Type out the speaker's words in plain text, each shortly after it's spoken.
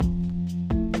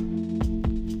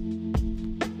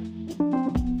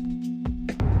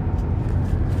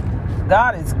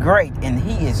God is great, and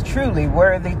He is truly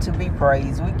worthy to be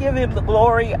praised. We give Him the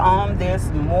glory on this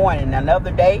morning.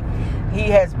 Another day He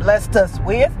has blessed us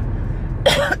with,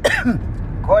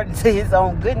 according to His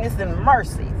own goodness and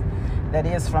mercy, that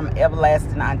is from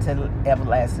everlasting unto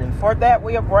everlasting. For that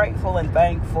we are grateful and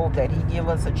thankful that He give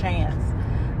us a chance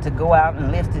to go out and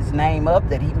lift His name up,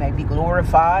 that He may be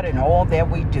glorified in all that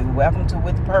we do. Welcome to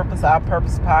With Purpose, Our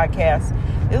Purpose podcast.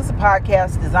 This is a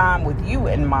podcast designed with you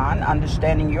in mind,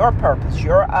 understanding your purpose,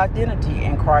 your identity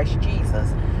in Christ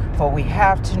Jesus. For we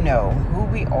have to know who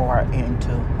we are and to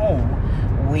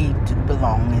whom we do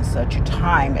belong in such a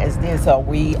time as this. So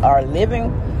we are living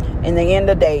in the end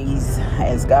of days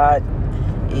as God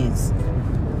is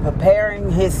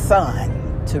preparing His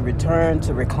Son to return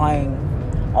to reclaim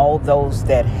all those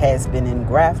that has been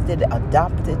engrafted,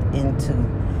 adopted into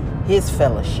His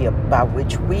fellowship, by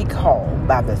which we call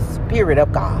by the Spirit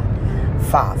of God,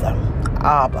 Father,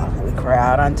 Abba. We cry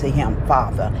out unto Him,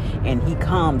 Father, and He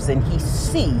comes and He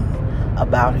sees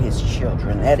about His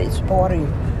children. That is part of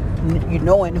you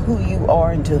knowing who you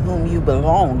are and to whom you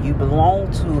belong. You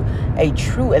belong to a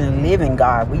true and living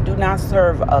God. We do not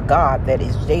serve a God that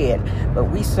is dead, but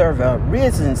we serve a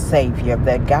risen Savior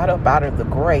that got up out of the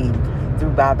grave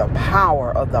by the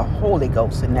power of the Holy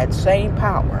Ghost. And that same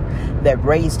power that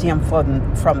raised Him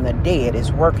from the dead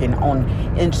is working on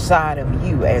inside of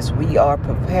you as we are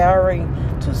preparing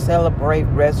to celebrate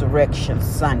Resurrection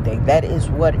Sunday. That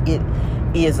is what it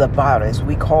is about, as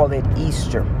we call it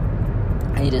Easter.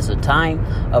 It is a time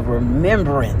of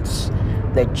remembrance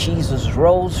that Jesus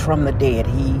rose from the dead.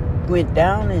 He went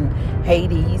down in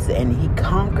Hades and He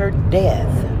conquered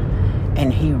death,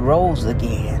 and He rose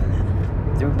again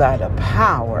by the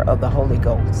power of the Holy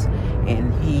Ghost.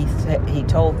 And he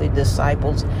told the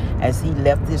disciples as He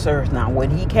left this earth. Now when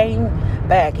He came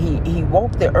back, he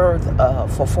walked the earth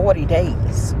for 40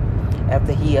 days.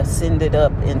 After He ascended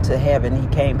up into heaven, He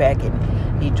came back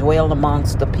and He dwelled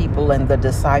amongst the people and the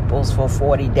disciples for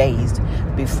 40 days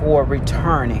before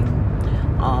returning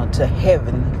to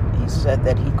heaven. He said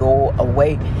that He go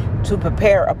away to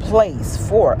prepare a place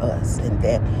for us, and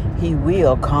that He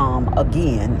will come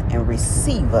again and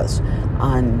receive us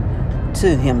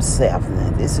unto Himself.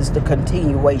 And this is the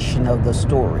continuation of the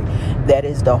story. That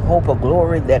is the hope of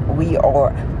glory that we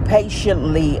are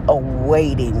patiently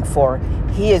awaiting for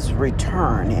His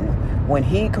return. And when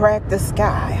He cracked the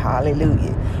sky,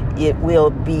 hallelujah, it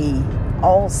will be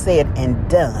all said and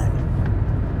done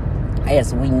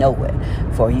as we know it.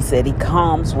 For He said He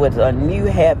comes with a new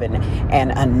heaven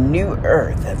and a new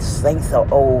earth. The saints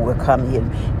of old will come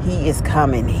in. He is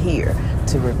coming here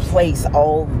to replace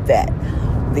all that,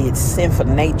 the sinful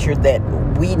nature that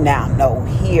we now know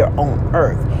here on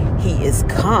earth. He is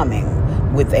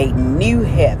coming with a new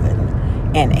heaven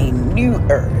and a new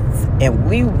earth, and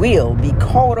we will be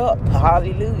caught up,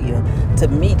 hallelujah, to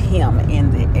meet Him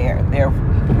in the air. There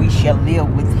we shall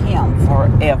live with Him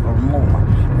forevermore.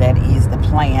 That is the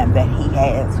plan that He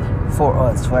has for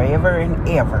us forever and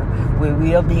ever. We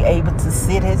will be able to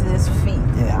sit at His feet,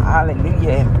 hallelujah,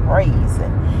 and praise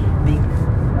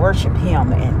and worship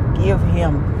Him and give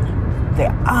Him the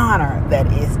honor that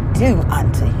is due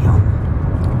unto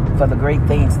Him for the great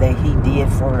things that He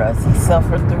did for us. He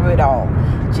suffered through it all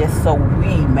just so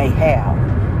we may have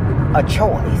a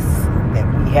choice, that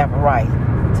we have a right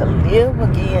to live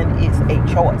again. Is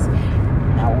a choice.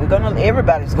 Now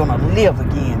everybody's gonna live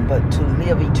again, but to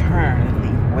live eternally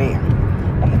where?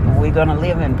 We're gonna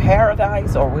live in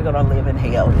paradise or we're gonna live in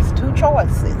hell. It's two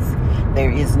choices.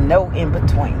 There is no in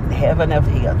between. Heaven or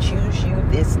hell. Choose you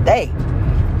this day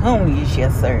whom you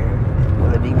shall serve.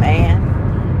 Will it be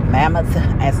man, mammoth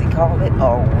as he called it,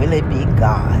 or will it be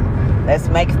God? Let's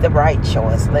make the right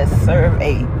choice. Let's serve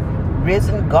a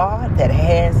risen God that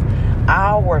has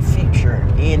our future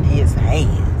in His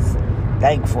hands.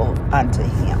 Thankful unto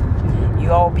Him.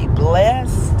 You all be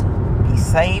blessed. Be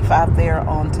safe out there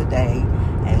on today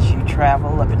as you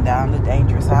travel up and down the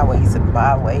dangerous highways and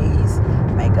byways.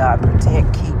 May God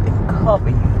protect, keep, and cover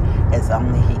you as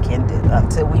only He can do.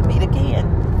 Until we meet again.